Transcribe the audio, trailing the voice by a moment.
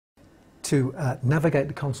To navigate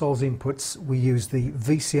the console's inputs, we use the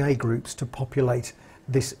VCA groups to populate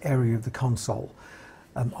this area of the console.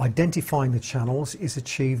 Identifying the channels is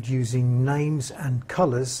achieved using names and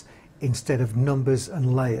colours instead of numbers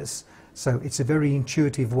and layers. So it's a very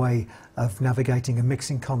intuitive way of navigating a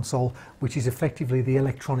mixing console, which is effectively the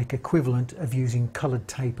electronic equivalent of using coloured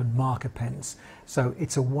tape and marker pens. So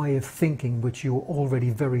it's a way of thinking which you're already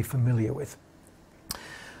very familiar with.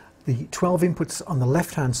 The 12 inputs on the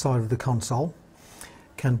left-hand side of the console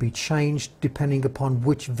can be changed depending upon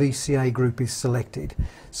which VCA group is selected.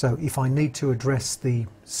 So if I need to address the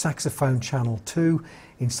saxophone channel 2,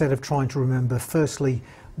 instead of trying to remember firstly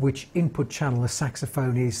which input channel the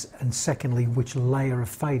saxophone is and secondly which layer of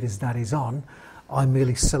faders that is on, I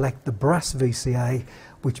merely select the brass VCA,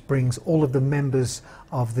 which brings all of the members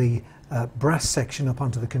of the brass section up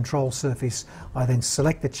onto the control surface. I then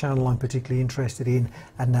select the channel I'm particularly interested in,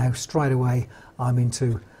 and now straight away I'm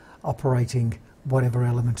into operating whatever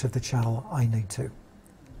element of the channel I need to.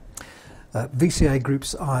 VCA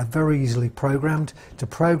groups are very easily programmed. To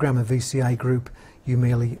program a VCA group, you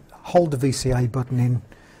merely hold the VCA button in,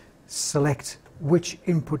 select which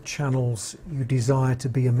input channels you desire to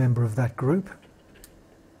be a member of that group,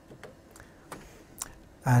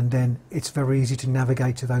 and then it's very easy to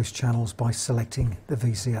navigate to those channels by selecting the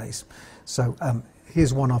VCAs. So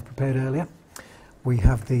here's one I've prepared earlier. We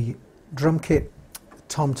have the drum kit,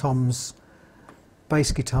 tom-toms,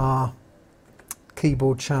 bass guitar,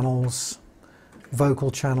 keyboard channels,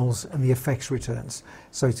 vocal channels and the effects returns.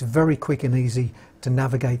 So it's very quick and easy to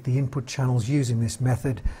navigate the input channels using this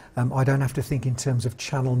method. I don't have to think in terms of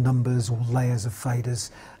channel numbers or layers of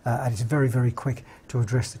faders, and it's very, very quick to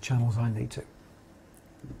address the channels I need to.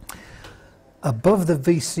 Above the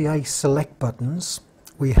VCA select buttons,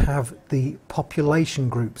 we have the population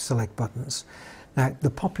group select buttons. Now,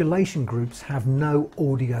 the population groups have no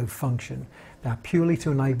audio function. They're purely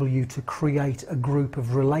to enable you to create a group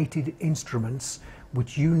of related instruments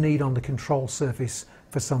which you need on the control surface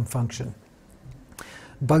for some function.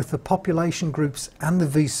 Both the population groups and the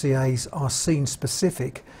VCAs are scene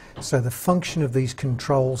specific, so the function of these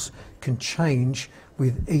controls can change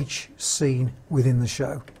with each scene within the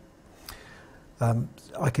show.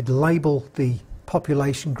 I could label the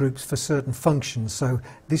population groups for certain functions. So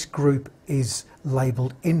this group is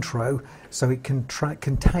labeled intro, so it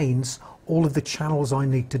contains all of the channels I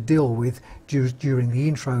need to deal with during the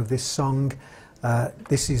intro of this song.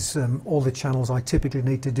 This is all the channels I typically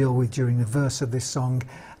need to deal with during the verse of this song,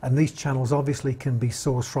 and these channels obviously can be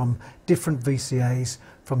sourced from different VCAs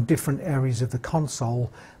from different areas of the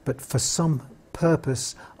console, but for some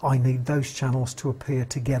purpose I need those channels to appear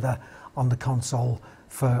together on the console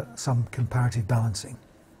for some comparative balancing.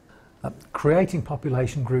 Creating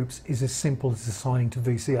population groups is as simple as assigning to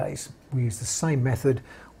VCAs. We use the same method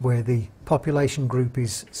where the population group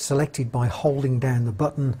is selected by holding down the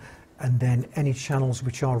button, and then any channels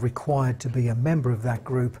which are required to be a member of that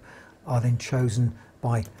group are then chosen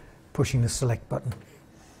by pushing the select button.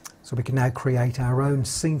 So we can now create our own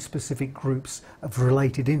scene-specific groups of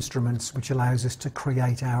related instruments, which allows us to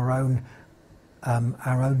create our own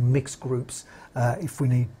mix groups if we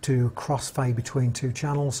need to crossfade between two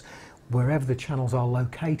channels. Wherever the channels are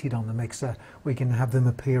located on the mixer, we can have them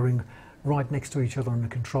appearing right next to each other on the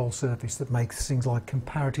control surface. That makes things like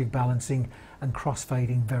comparative balancing and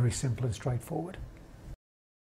crossfading very simple and straightforward.